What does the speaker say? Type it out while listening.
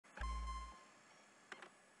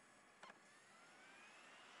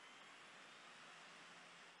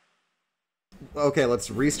Okay, let's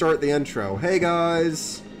restart the intro. Hey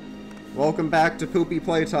guys! Welcome back to Poopy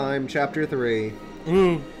Playtime Chapter 3.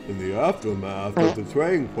 In the aftermath of the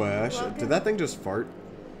train crash... Did that thing just fart?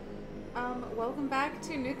 Welcome back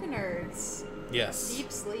to NukaNerds. Yes. Deep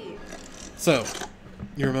sleep. So,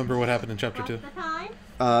 you remember what happened in Chapter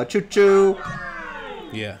 2? Choo-choo!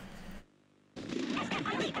 Yeah.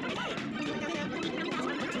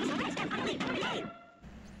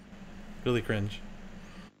 Really cringe.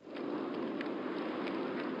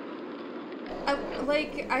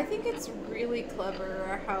 I think it's really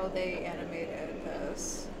clever how they animated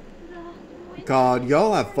this. God,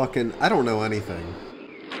 y'all have fucking... I don't know anything.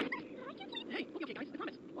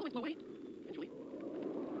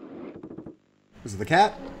 Is it the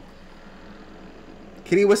cat?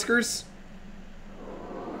 Kitty Whiskers?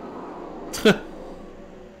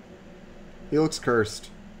 He looks cursed.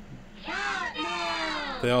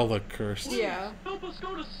 They all look cursed. Yeah. Help us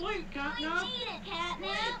go to sleep, Catnap. Sleep,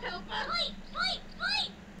 sleep,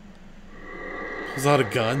 sleep. Is that a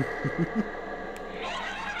gun?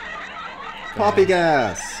 Poppy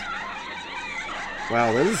gas!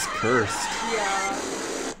 Wow, that is cursed.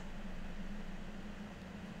 Yeah.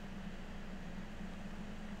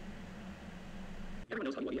 Everyone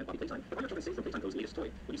knows Huggy Wuggy and Poppy Playtime, but why not try to save from Playtime Co's latest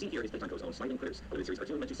toy? What you see here is Playtime Co's own sliding critters. A limited series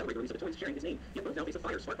cartoon meant to celebrate the release of the toys sharing his name. Yet both now face a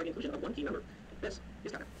fire sparked by the inclusion of one key member. This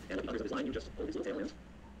is Catnap. And like the others of his line, you just hold his little tail and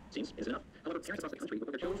seems isn't enough. However, parents across the country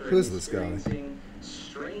report their children Who's this guy?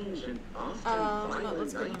 strange and often No,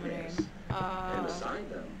 let's give him a name. And beside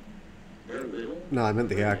them, their little No, I meant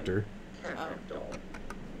the actor. Catnap doll.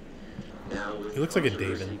 Now, with He looks like a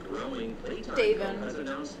controversy David. growing, Playtime David. has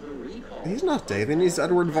announced the recall. He's not David, he's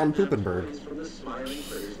Edward von Poopenberg. From the Smiling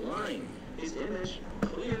Critters line. His image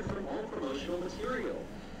cleared from all promotional material.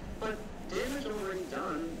 But damage already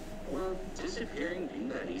done, will disappearing be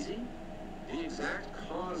that easy? The exact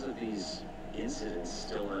cause of these incidents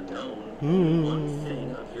still unknown. One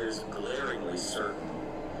thing appears glaringly certain.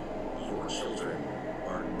 Your children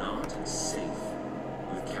are not safe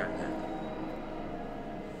with Catnap.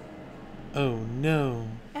 Oh no.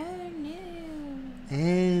 Oh no.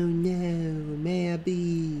 Oh no, may I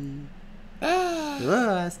be?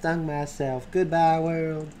 Oh, I stung myself. Goodbye,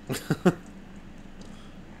 world.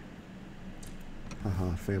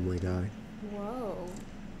 Haha, Family Guy. Whoa.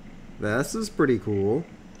 This is pretty cool.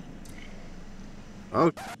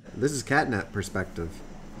 Oh, this is Catnap perspective.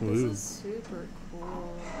 This Ooh. is super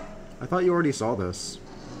cool. I thought you already saw this.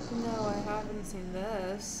 No, I haven't seen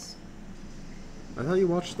this. I thought you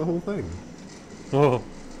watched the whole thing. Oh.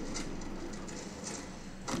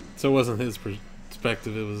 So it wasn't his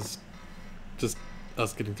perspective, it was just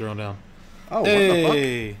us getting thrown down. Oh, what the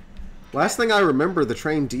Hey! fuck? Last thing I remember, the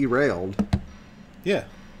train derailed. Yeah.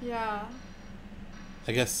 Yeah.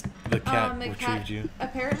 I guess the cat retrieved you.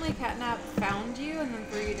 Apparently Catnap found you and then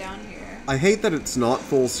threw you down here. I hate that it's not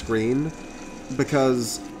full screen,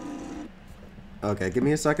 because... Okay, give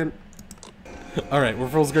me a second. Alright, we're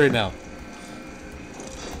full screen now.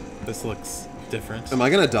 This looks different. Am I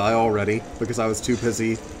gonna die already? Because I was too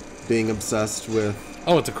busy being obsessed with...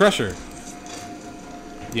 Oh, it's a crusher!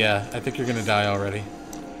 Yeah, I think you're gonna die already.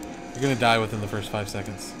 You're gonna die within the first 5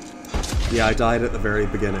 seconds. Yeah, I died at the very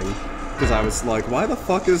beginning. Because I was like, why the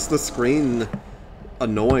fuck is the screen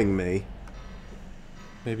annoying me?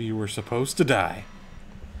 Maybe you were supposed to die.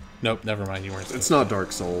 Nope, never mind, you weren't supposed It's not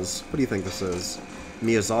Dark Souls. What do you think this is?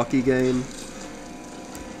 Miyazaki game?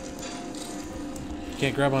 You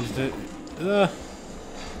can't grab onto it. There's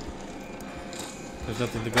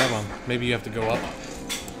nothing to grab on. Maybe you have to go up.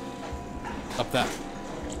 Up that.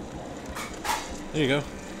 There you go.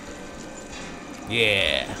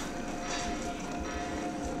 Yeah.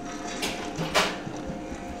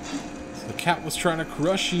 So the cat was trying to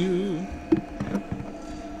crush you.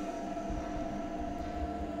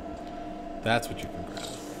 That's what you can grab.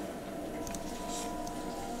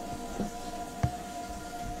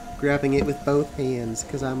 Grabbing it with both hands,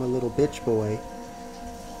 because I'm a little bitch boy.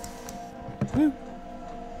 Woo.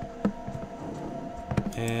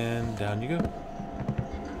 And down you go.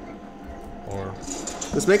 Or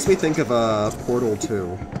This makes me think of Portal 2.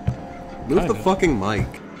 Move the Kinda. fucking mic.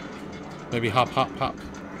 maybe hop, hop, hop.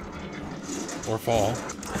 Or fall.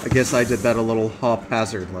 I guess I did that a little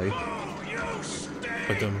haphazardly.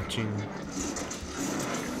 Ba-dum-ching.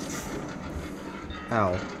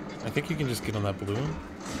 Ow. I think you can just get on that balloon.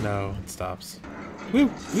 No, it stops. Woo!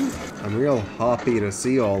 Woo! I'm real hoppy to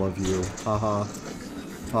see all of you. Haha.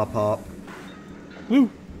 Hop hop. Woo!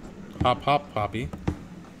 Hop, hop, hoppy.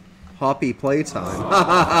 Hoppy playtime.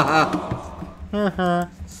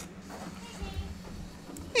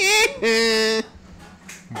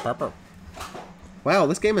 Wow,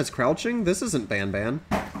 this game is crouching? This isn't Ban Ban.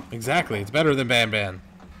 Exactly, it's better than Ban Ban.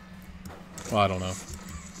 Well, I don't know.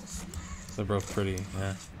 They're both pretty,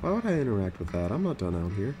 yeah. Why would I interact with that? I'm not done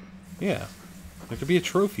out here. Yeah. There could be a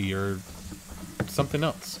trophy or something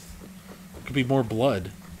else. It could be more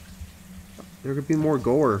blood. There could be more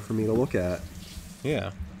gore for me to look at.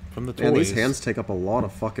 Yeah. From the toys. Man, these hands take up a lot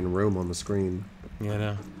of fucking room on the screen. Yeah, I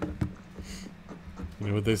know. You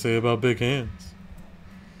know what they say about big hands?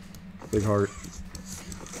 Big heart.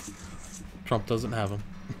 Trump doesn't have them.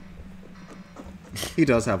 He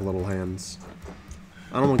does have little hands.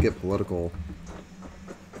 I don't want to get political.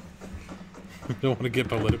 Don't want to get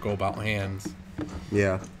political about hands.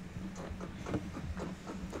 Yeah.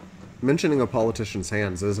 Mentioning a politician's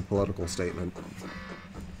hands is a political statement.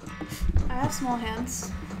 I have small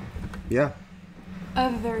hands. Yeah. I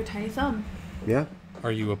have a very tiny thumb. Yeah.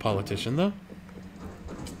 Are you a politician, though?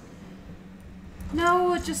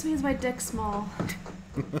 No, it just means my dick's small.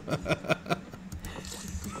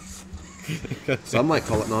 Some might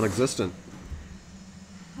call it non-existent.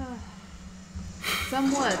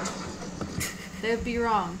 Some would. They would be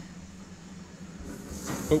wrong.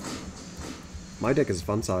 Oh. My dick is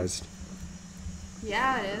fun-sized.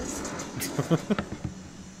 Yeah, it is.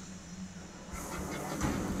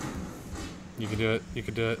 You can do it. You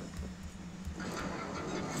can do it.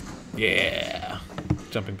 Yeah.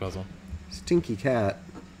 Jumping puzzle. Stinky cat.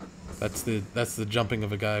 That's the jumping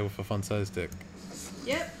of a guy with a fun-sized dick.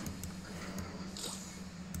 Yep.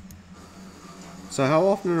 So how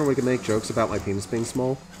often are we gonna make jokes about my penis being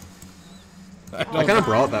small? I I kind of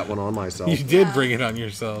brought that one on myself. You did bring it on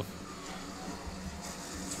yourself.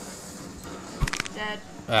 Dead.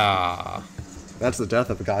 Ah. That's the death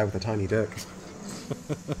of a guy with a tiny dick.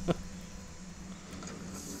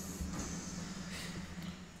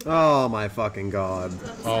 Oh my fucking god.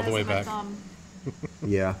 That's All the size way of my back. thumb.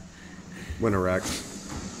 Yeah. When erect.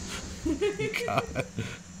 God.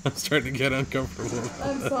 I'm starting to get uncomfortable.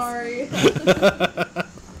 I'm sorry. That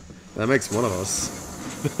makes one of us.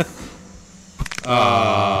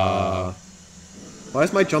 Why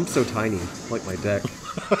is my jump so tiny? Like my dick.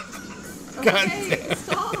 Okay,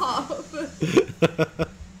 stop.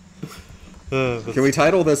 Can we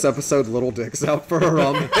title this episode Little Dicks Out for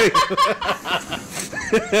Harambe?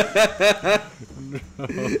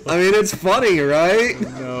 I mean, it's funny, right?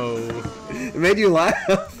 No. It made you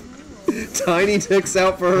laugh. Tiny dicks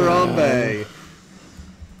out for Harambe.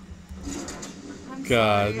 I'm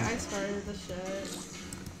God. sorry, I started the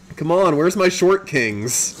shit. Come on, where's my short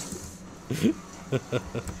kings?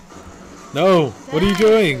 No. What are you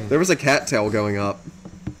doing? There was a cattail going up.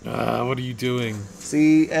 What are you doing?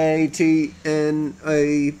 C-A-T-N-A-P,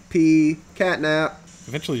 catnap.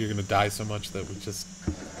 Eventually you're gonna die so much that we just...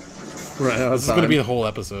 Right, This is gonna be the whole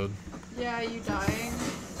episode. Yeah, you dying?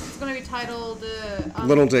 It's gonna be titled,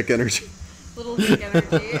 Little Dick Energy. Little Dick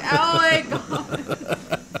Energy. Oh my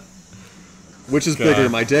god. Which is bigger,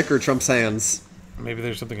 my dick or Trump's hands? Maybe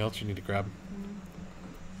there's something else you need to grab.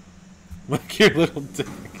 Like your little dick.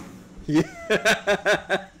 Yeah.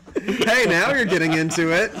 Hey, now you're getting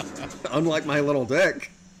into it. Unlike my little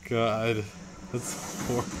dick. God. That's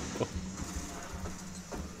horrible.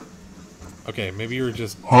 Okay, maybe you were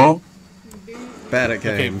just... Huh? Bad at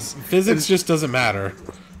Okay, games. physics just doesn't matter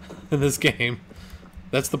in this game.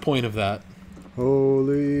 That's the point of that.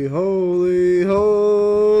 Holy, holy,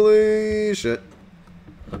 holy shit.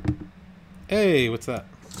 Hey, what's that?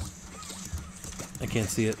 I can't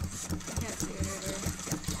see it. Can't see it either.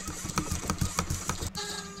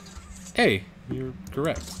 Hey, you're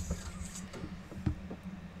correct.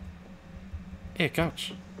 Hey,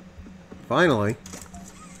 couch. Finally.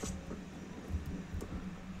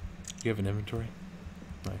 You have an inventory?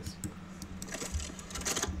 Nice.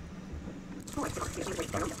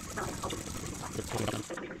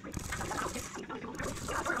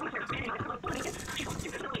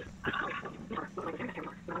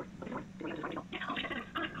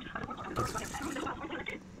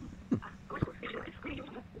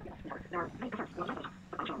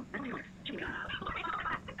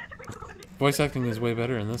 Voice acting is way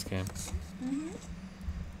better in this game.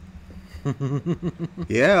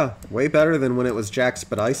 Yeah, way better than when it was Jack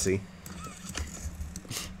Spadicy.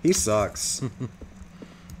 He sucks.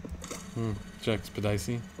 Jack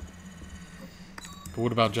Spadicy. But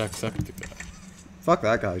what about Jacksepticeye? Fuck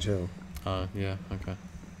that guy, too. Yeah, okay.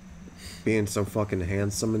 Being so fucking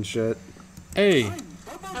handsome and shit. Hey!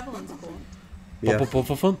 Evelyn's cool. Yeah.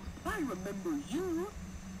 Fun. I remember you.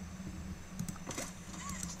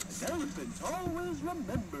 An elephant always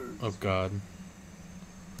remembers. Oh god.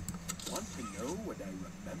 Want to know what I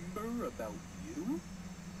remember about you?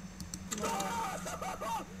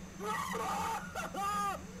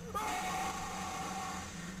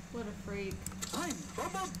 freak. I'm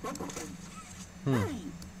Bubba Bumpkin. Hey,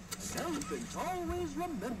 an elephant always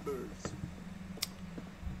remembers.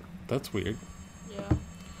 That's weird. Yeah.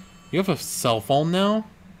 You have a cell phone now?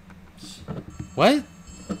 What?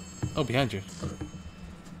 Oh, behind you. On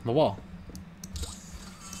the wall.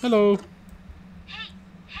 Hello. Hey,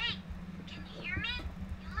 can you hear me?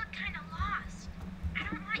 You look kind of lost. I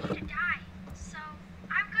don't want you to die, so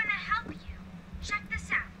I'm gonna help you. Check this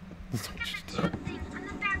out. Look at the tube thing on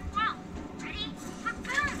the back wall. Ready?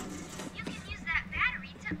 Boom! You can use that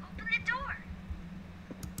battery to open the door.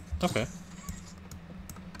 Okay.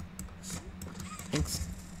 Thanks.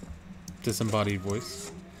 Disembodied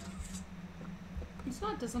voice. He's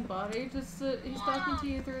not disembodied, just he's talking to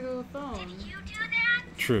you through the phone. Did you do that?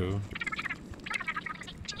 True.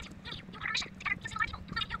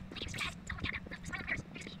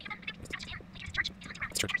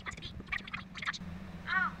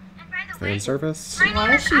 Oh, and by the Fan way, service? my Why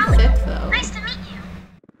name is she Alex. thick, though? Nice to meet you.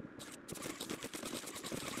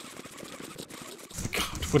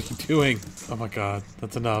 God, what are you doing? Oh my god,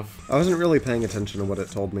 that's enough. I wasn't really paying attention to what it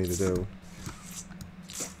told me to do.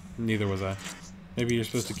 Neither was I. Maybe you're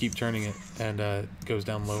supposed to keep turning it and it goes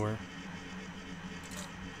down lower.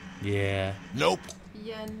 Yeah. Nope.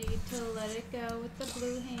 You need to let it go with the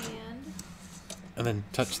blue hand. And then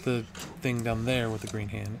touch the thing down there with the green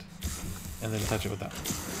hand. And then touch it with that.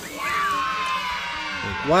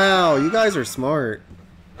 Wow, you guys are smart.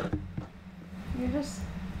 You're just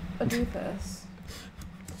a doofus.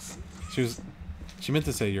 She meant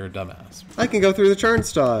to say you're a dumbass. I can go through the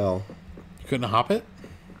turnstile. You couldn't hop it?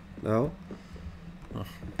 No. Oh.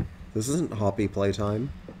 This isn't hoppy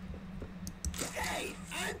playtime. Hey,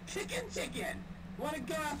 I'm Chicken. Want to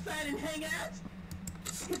go outside and hang out?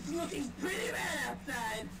 It's looking pretty bad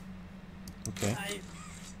outside. Okay. I've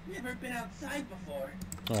never been outside before.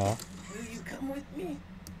 Aw. Will you come with me?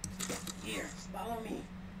 Here, follow me.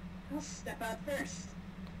 I'll step out first.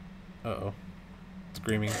 Uh-oh.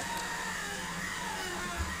 Screaming.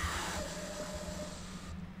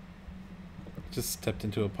 Just stepped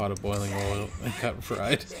into a pot of boiling oil and got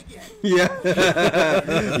fried.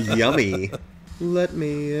 Yeah. Yummy. Let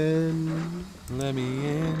me in. Let me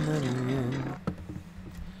in, let me in.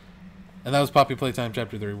 And that was Poppy Playtime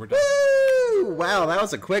Chapter 3. We're done. Woo! Wow, that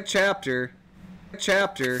was a quick chapter.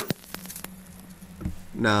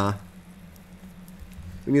 Nah.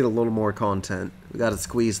 We need a little more content. We gotta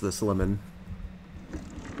squeeze this lemon.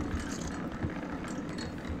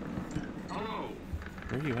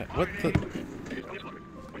 Where are you at? What the?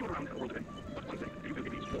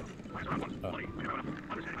 Oh.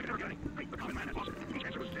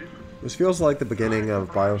 This feels like the beginning of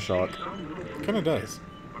BioShock. Kinda does.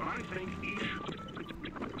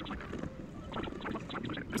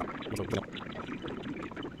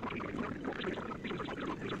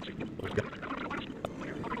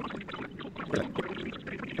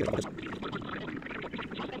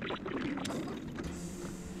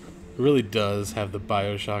 It really does have the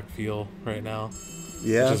BioShock feel right now.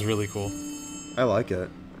 Yeah, Which is really cool. I like it.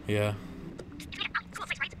 Yeah.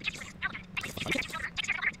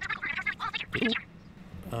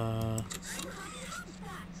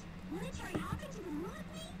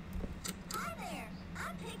 Hi there,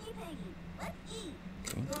 I'm Piggy. Let's eat.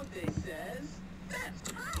 Something says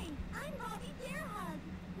that's Hi, I'm Bobby Bearhug.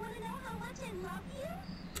 Want to know how much I love you?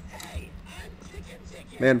 hey, I'm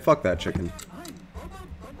Chicken. Man, fuck that chicken. I'm Bubba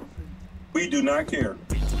Bumpkin. We do not care.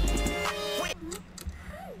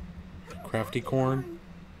 Crafty corn.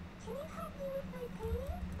 Can you help me with my painting?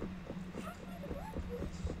 Pass me the book,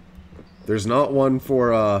 please. There's not one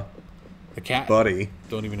for, The cat. Buddy.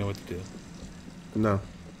 Don't even know what to do. No.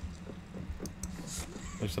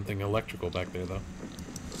 There's something electrical back there, though. I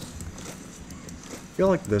feel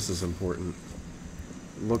like this is important.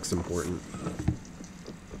 It looks important.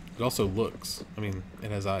 It also looks. I mean,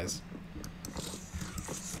 it has eyes.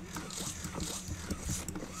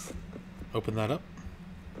 Open that up.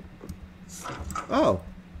 Oh,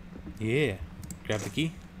 Yeah. Grab the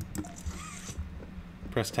key.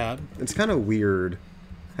 Press tab. it's kind of weird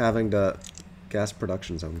having the gas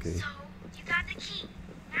production zone key. So, you got the key.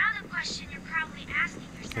 Now the question you're probably asking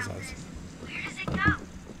yourself eyes. is, where does it go?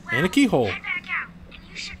 Well, And a keyhole. Head back out, and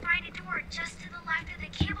you should find a door just to the left of the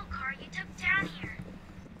cable car you took down here.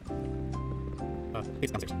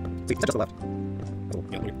 It's downstairs. See, it's just the left.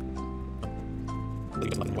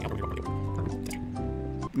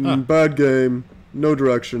 Bad game. No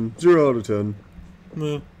direction. 0 out of 10.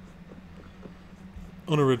 No.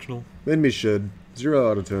 Unoriginal. Made me shit. 0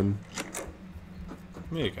 out of 10.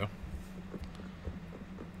 There you go.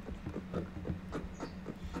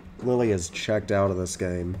 Lily is checked out of this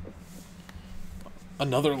game.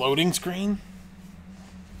 Another loading screen?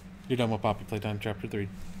 You're done with Poppy Playtime Chapter 3.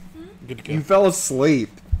 Good to go. You fell asleep.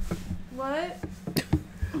 What?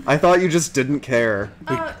 I thought you just didn't care.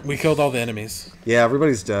 We killed all the enemies. Yeah,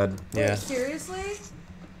 everybody's dead. Wait, Yeah. seriously?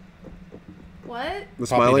 What? The Poppy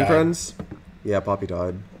smiling died. friends? Yeah, Poppy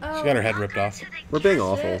died. Oh, She got her head ripped off. To the We're being Gear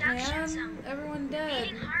awful. shit, Production man. Zone. Everyone dead.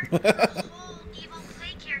 Being hard with the whole evil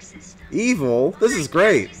play care system. Evil? This is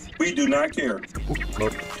great. We do not care.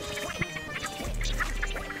 Nope.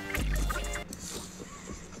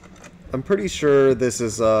 I'm pretty sure this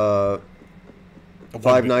is Five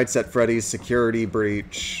Nights at Freddy's security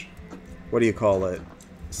breach. What do you call it?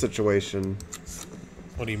 Situation.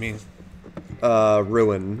 What do you mean?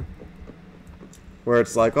 Ruin. Where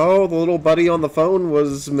it's like, oh, the little buddy on the phone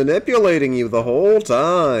was manipulating you the whole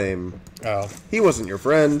time. Oh, He wasn't your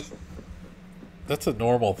friend. that's a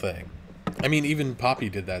normal thing. I mean, even Poppy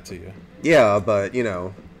did that to you. Yeah, but, you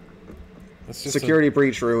know, That's just security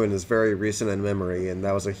breach ruin is very recent in memory, and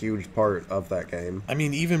that was a huge part of that game. I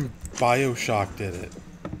mean, even BioShock did it.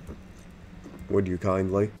 Would you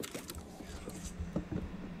kindly?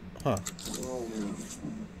 Huh.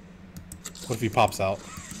 What if he pops out?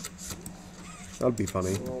 That'd be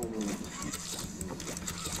funny.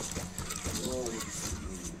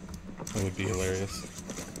 That would be hilarious.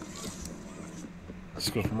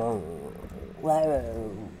 Just goes.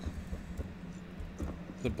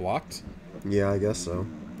 Is it blocked? Yeah, I guess so.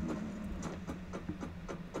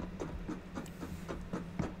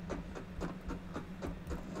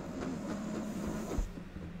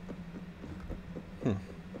 I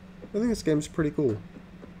think this game's pretty cool.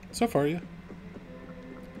 So far, yeah.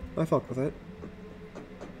 I fuck with it.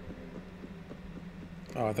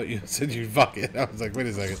 Oh, I thought you said you'd fuck it. I was like, wait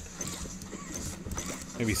a second.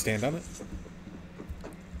 Maybe stand on it?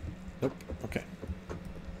 Nope. Okay.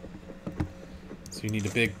 So you need a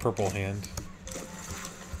big purple hand.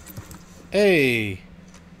 Hey!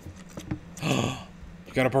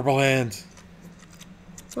 You got a purple hand.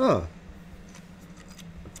 Ah,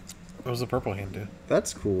 What does a purple hand do?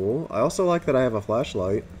 that's cool. I also like that I have a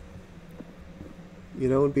flashlight. You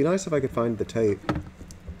know, it'd be nice if I could find the tape.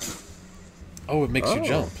 Oh, it makes you Oh.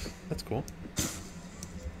 jump. That's cool.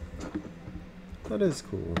 That is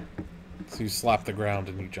cool. So you slap the ground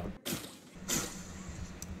and you jump.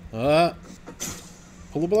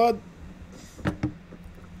 Pull the blood.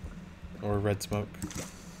 Or red smoke.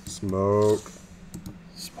 Smoke.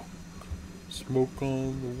 Smoke. Smoke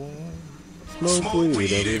on the wall. Smoke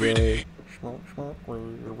weed every day. Smoke, smoke,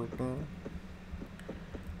 weed every day.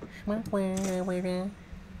 Smoke weed every day.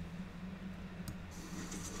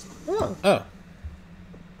 Oh. Oh.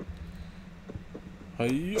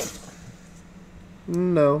 Hi-ya.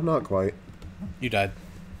 No, not quite. You died.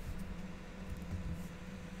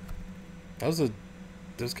 That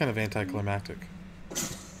was kind of anticlimactic.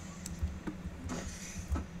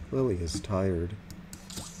 Lily is tired.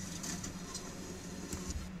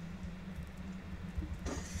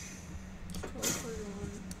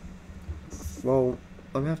 Well,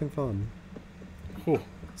 I'm having fun. Whew.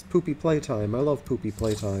 It's poopy playtime. I love poopy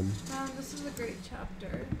playtime. This is a great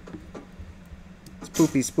chapter. It's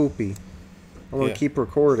poopy spoopy. I want to Yeah. keep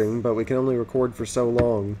recording, but we can only record for so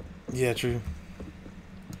long. Yeah, true.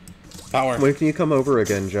 Power. When can you come over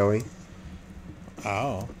again, Joey?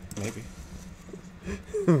 Oh, maybe.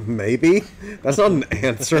 Maybe? That's not an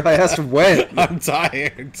answer. I asked when. I'm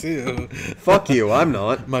tired too. Fuck you, I'm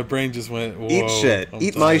not. My brain just went. Whoa, Eat shit. I'm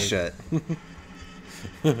Eat my tired. shit.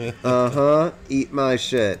 Uh-huh. Eat my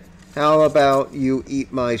shit. How about you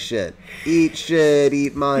eat my shit? Eat shit,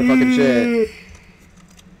 eat my fucking shit.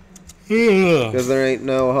 Ugh. Because there ain't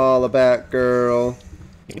no hollaback girl.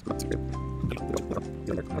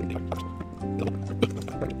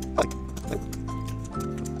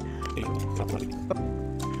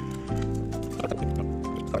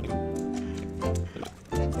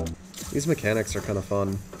 These mechanics are kind of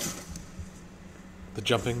fun. The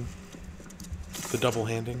jumping, the double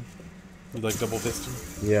handing. You like double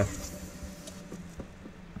fisting? Yeah.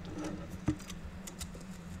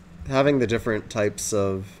 Having the different types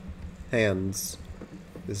of hands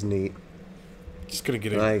is neat. Just gonna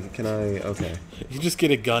get Okay. You just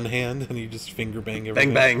get a gun hand and you just finger bang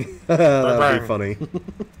everything. Bang bang. That'd be bang. funny.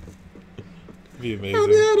 Be I'm amazing.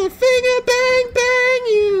 gonna finger bang bang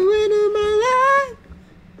you into my life.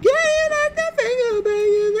 Yeah, you like the finger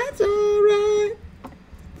banging, that's alright.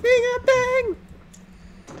 Finger bang.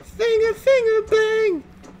 Finger bang.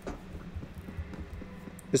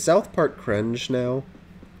 Is South Park cringe now?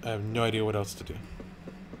 I have no idea what else to do.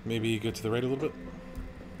 Maybe go to the right a little bit.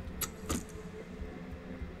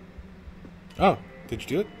 Oh, did you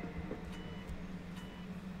do it?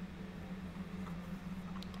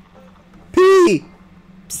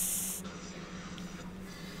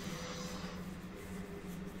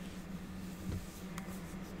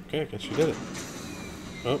 Okay, I guess you did it.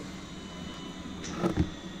 Oh.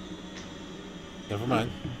 Never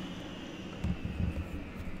mind.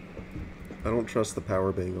 I don't trust the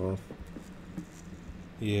power being off.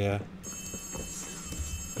 Yeah.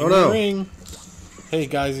 Oh no! Ring. Hey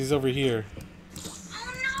guys, he's over here.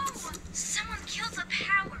 Oh no! Someone killed the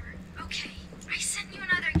power. Okay, I sent you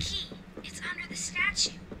another key. It's under the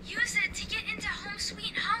statue. Use it to get into Home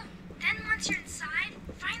Sweet Home. Then once you're inside,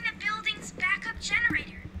 find the building's backup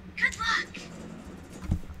generator. Good luck!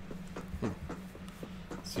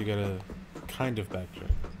 So you gotta kind of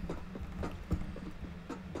backtrack.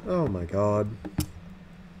 Oh my god.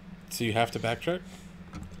 So you have to backtrack?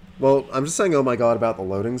 Well, I'm just saying oh my god about the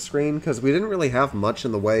loading screen, because we didn't really have much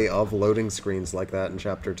in the way of loading screens like that in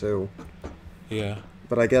Chapter 2. Yeah.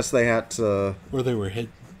 But I guess they had to... Where they were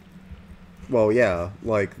hidden. Well, yeah,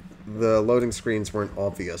 like, the loading screens weren't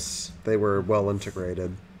obvious. They were well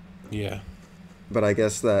integrated. Yeah. But I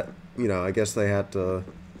guess that, you know, I guess they had to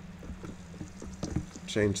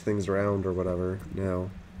change things around or whatever now.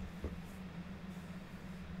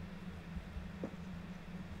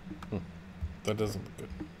 That doesn't look good.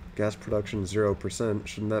 Gas production 0%.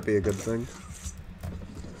 Shouldn't that be a good thing?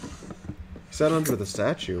 He said under the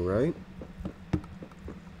statue, right?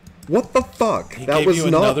 What the fuck? He That gave was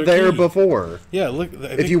you not another there key. before. Yeah, look. I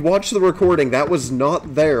If think- you watch the recording, that was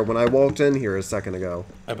not there when I walked in here a second ago.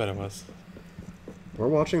 I bet it was. We're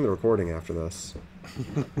watching the recording after this.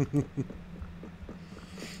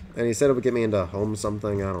 And he said it would get me into home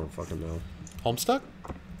something. I don't fucking know. Homestuck?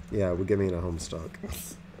 Yeah, it would get me into Homestuck.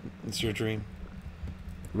 It's your dream.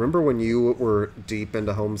 Remember when you were deep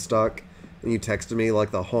into Homestuck and you texted me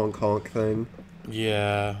like the honk honk thing?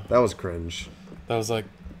 Yeah. That was cringe. That was like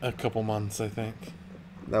a couple months, I think.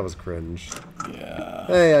 That was cringe. Yeah.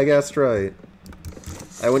 Hey, I guessed right.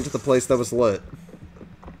 I went to the place that was lit.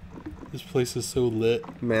 This place is so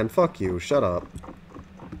lit. Man, fuck you. Shut up.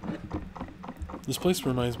 This place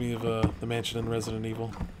reminds me of the mansion in Resident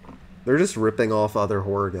Evil. They're just ripping off other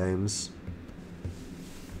horror games.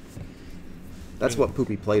 That's what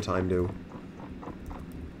Poopy Playtime do.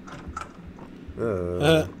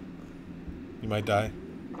 You might die.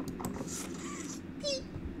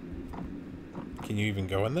 Can you even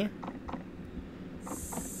go in there?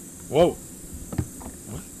 Whoa!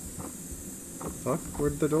 What? Fuck?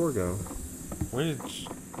 Where'd the door go? Where did...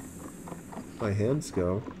 My hands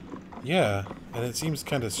go. Yeah, and it seems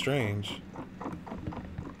kind of strange.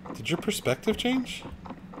 Did your perspective change?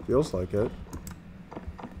 Feels like it.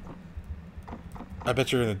 I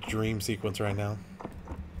bet you're in a dream sequence right now.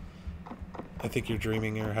 I think you're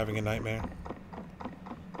dreaming or having a nightmare.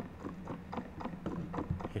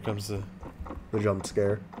 Here comes the jump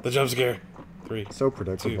scare. jump scare. 3, So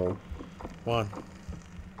predictable. 2, 1.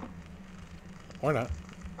 Or not.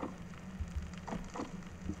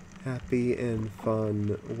 Happy and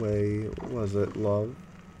fun way. Was it love?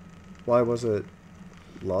 Why was it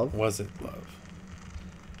love? Was it love?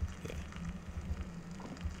 Yeah.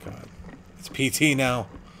 God. It's PT now.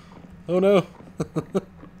 Oh no.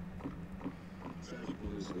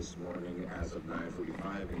 This morning as of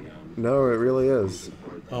 9:45 a.m. No, it really is.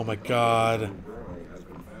 Oh my god.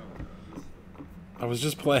 I was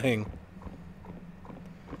just playing.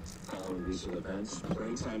 Following recent events,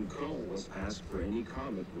 Playtime Co. was asked for any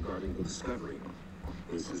comment regarding the discovery.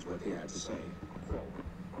 This is what they had to say. Quote,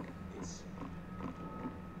 it's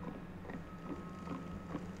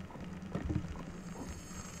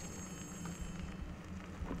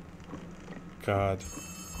God.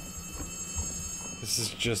 This is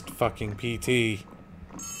just fucking PT.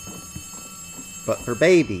 But for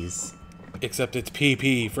babies. Except it's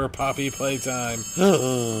PP for Poppy Playtime.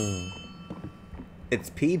 It's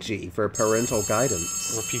PG for parental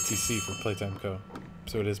guidance. Or PTC for Playtime Co.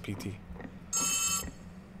 So it is PT. You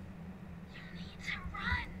need to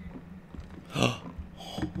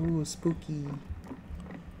run. Ooh, spooky.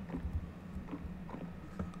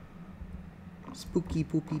 Spooky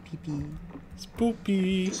poopy pee pee.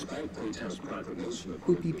 Spoopy. despite Playtime's proclamation of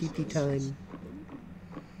Poopy pee pee time.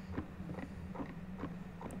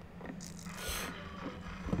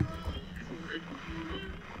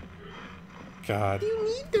 God. You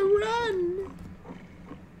need to run.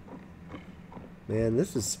 Man,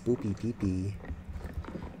 this is spoopy pee pee.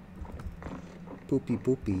 Poopy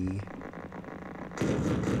poopy.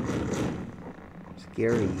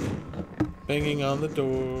 Scary. Banging on the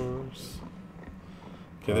doors.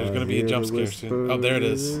 Okay, there's gonna be a jump scare soon. Oh, there it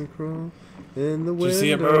is. And the Did you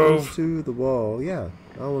see it windows move? to the wall. Yeah,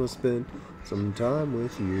 I want to spend some time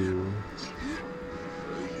with you.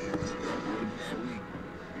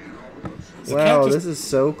 Is the Wow, cat this is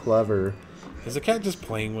so clever. Is the cat just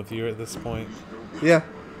playing with you at this point? Yeah,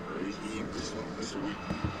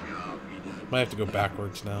 Might have to go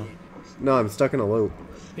backwards now. No, I'm stuck in a loop.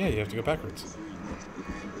 Yeah, you have to go backwards.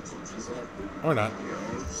 Or not.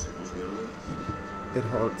 It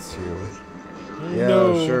haunts you. Oh, Yeah,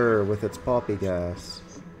 no. sure, with its poppy gas.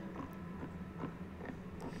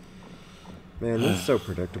 Man, this is so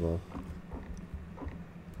predictable.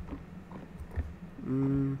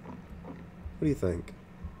 What do you think?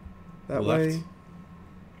 That Left. way?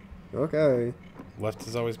 Okay. Left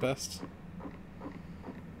is always best.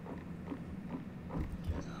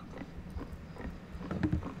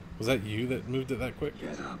 Was that you that moved it that quick?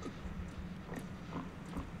 Get up.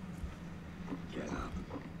 Get up.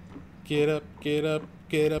 Get up, get up,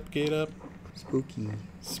 get up, get up. Spooky.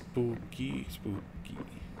 Spooky, spooky.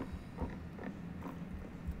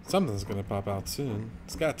 Something's gonna pop out soon.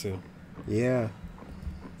 It's got to. Yeah.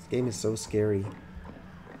 This game is so scary.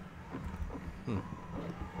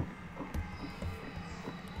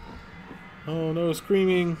 Oh no,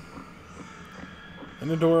 screaming. And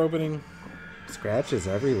the door opening. Scratches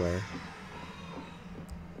everywhere.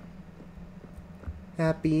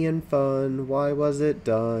 Happy and fun, why was it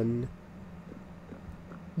done?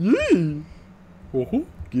 Yay! Woohoo!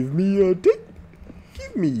 Give me a date!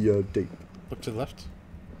 Give me a date! Look to the left.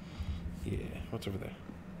 Yeah, what's over there?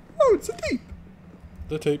 Oh, it's a tape!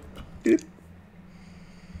 The tape. Dip.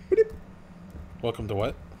 Dip. Welcome to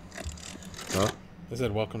what? Huh? I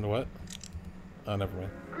said welcome to what? Oh, never mind.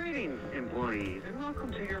 Greetings, employees, and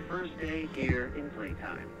welcome to your first day here in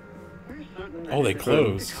Playtime. We're certain that Oh, they if the time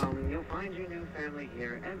closed. to come, you'll find your new family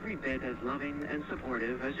here every bit as loving and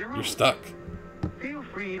supportive as your own. You're stuck. Feel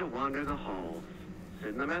free to wander the halls, sit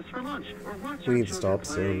in the mess for lunch, or watch We our need to children stop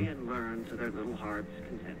play soon. and learn to their little hearts'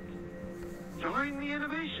 content. Join the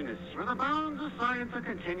innovationists where the bounds of science are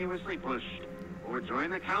continuously pushed. Or join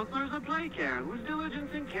the counselors of Playcare, whose diligence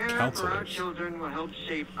and care for our Counselors. children will help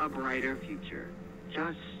shape a brighter future.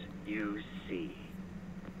 Just you see.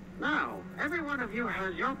 Now, every one of you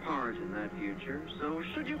has your part in that future, so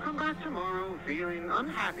should you come back tomorrow feeling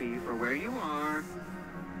unhappy for where you are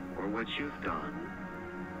or what you've done,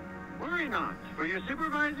 worry not, for your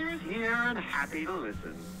supervisor is here and happy to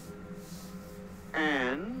listen.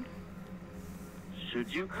 And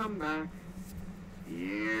should you come back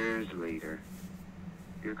years later,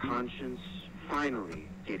 your conscience finally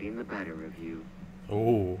getting the better of you,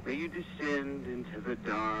 Oh. may you descend into the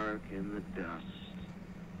dark and the dust,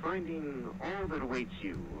 finding all that awaits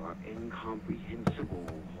you are incomprehensible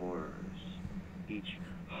horrors, each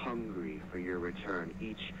hungry for your return,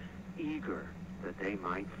 each eager that they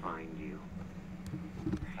might find you.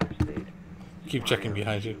 Perhaps they'd Keep checking smile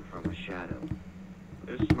behind at you. from a shadow.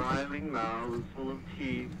 Their smiling mouths full of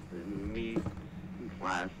teeth and meat and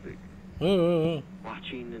plastic, Oh.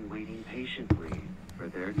 watching and waiting patiently for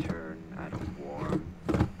their turn at a warm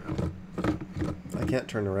welcome. I can't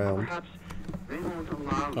turn around. Perhaps they won't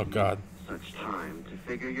allow Oh, you God. such time to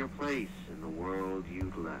figure your place in the world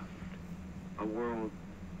you'd left. A world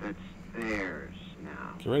that's theirs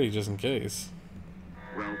now. Get ready just in case.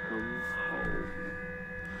 Welcome home.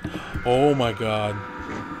 Oh my god.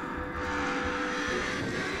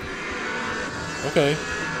 Okay.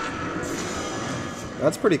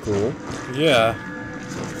 That's pretty cool. Yeah.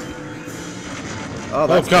 Oh,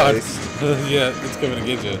 that's Oh god. nice. Yeah, it's coming to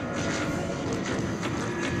get you.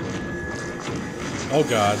 Oh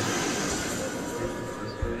god.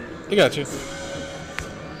 I got you.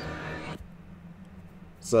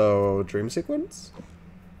 So, dream sequence?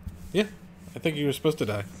 Yeah. I think you were supposed to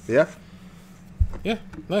die. Yeah. Yeah.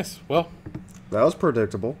 Nice. Well, That was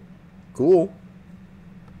predictable. Cool.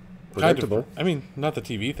 Predictable. kind of. I mean, not the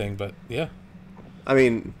TV thing, but yeah. I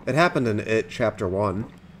mean, it happened in It Chapter 1.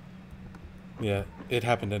 Yeah. It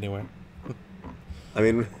happened anyway. I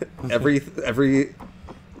mean, everything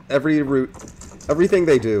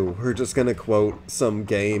they do, we're just gonna quote some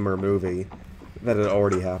game or movie that it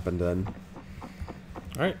already happened in.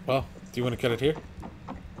 Alright, well, do you want to cut it here?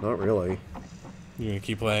 Not really. You want to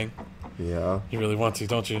keep playing? Yeah. You really want to,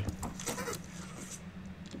 don't you?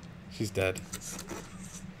 She's dead.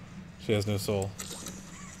 She has no soul.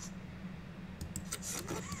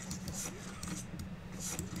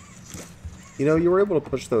 You know, you were able to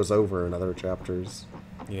push those over in other chapters.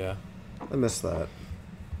 Yeah. I miss that.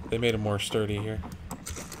 They made him more sturdy here.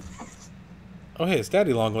 Oh, hey, it's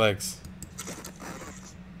Daddy Long Legs.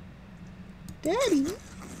 Daddy.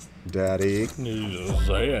 Daddy.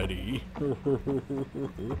 Daddy.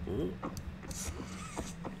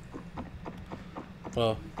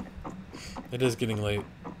 Well, it is getting late.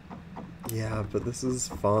 Yeah, but this is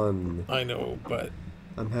fun. I know, but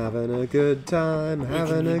I'm having a good time, we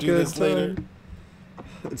having can a do good this later. time.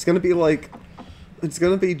 It's gonna be like It's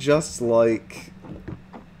gonna be just like...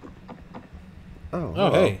 Oh,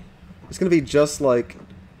 Oh, hey. It's gonna be just like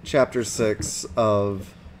Chapter 6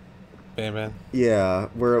 of... Ban Ban. Yeah,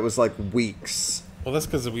 where it was like weeks. Well, that's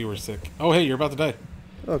because we were sick. Oh, hey, you're about to die.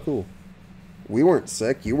 Oh, cool. We weren't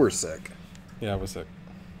sick, you were sick. Yeah, I was sick.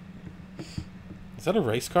 Is that a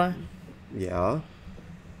race car? Yeah.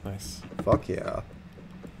 Nice. Fuck yeah.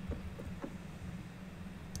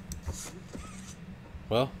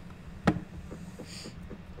 Well.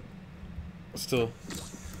 Still.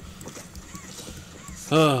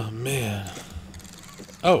 Oh, man.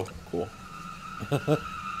 Oh, cool.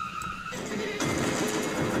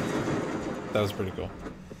 That was pretty cool.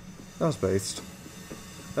 That was based.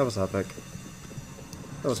 That was epic.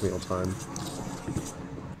 That was meal time.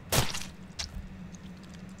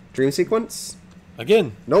 Dream sequence?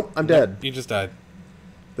 Again. Nope, I'm dead. You just died.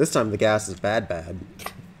 This time the gas is bad.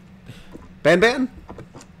 Ban Ban?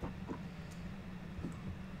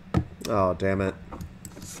 Oh, damn it.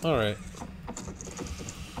 Alright.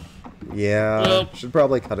 Yeah, Well. should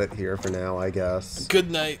probably cut it here for now, I guess.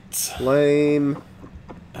 Good night. Lame.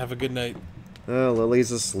 Have a good night.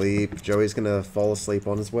 Lily's asleep. Joey's gonna fall asleep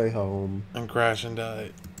on his way home. And crash and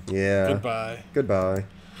die. Yeah. Goodbye. Goodbye.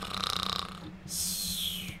 He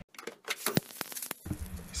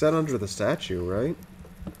sat under the statue, right?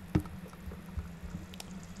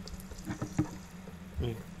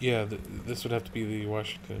 Yeah, this would have to be the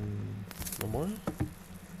Washington Memorial?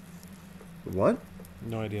 What?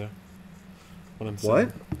 No idea. What I'm saying.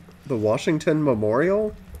 What? The Washington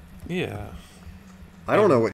Memorial? Yeah. I don't know what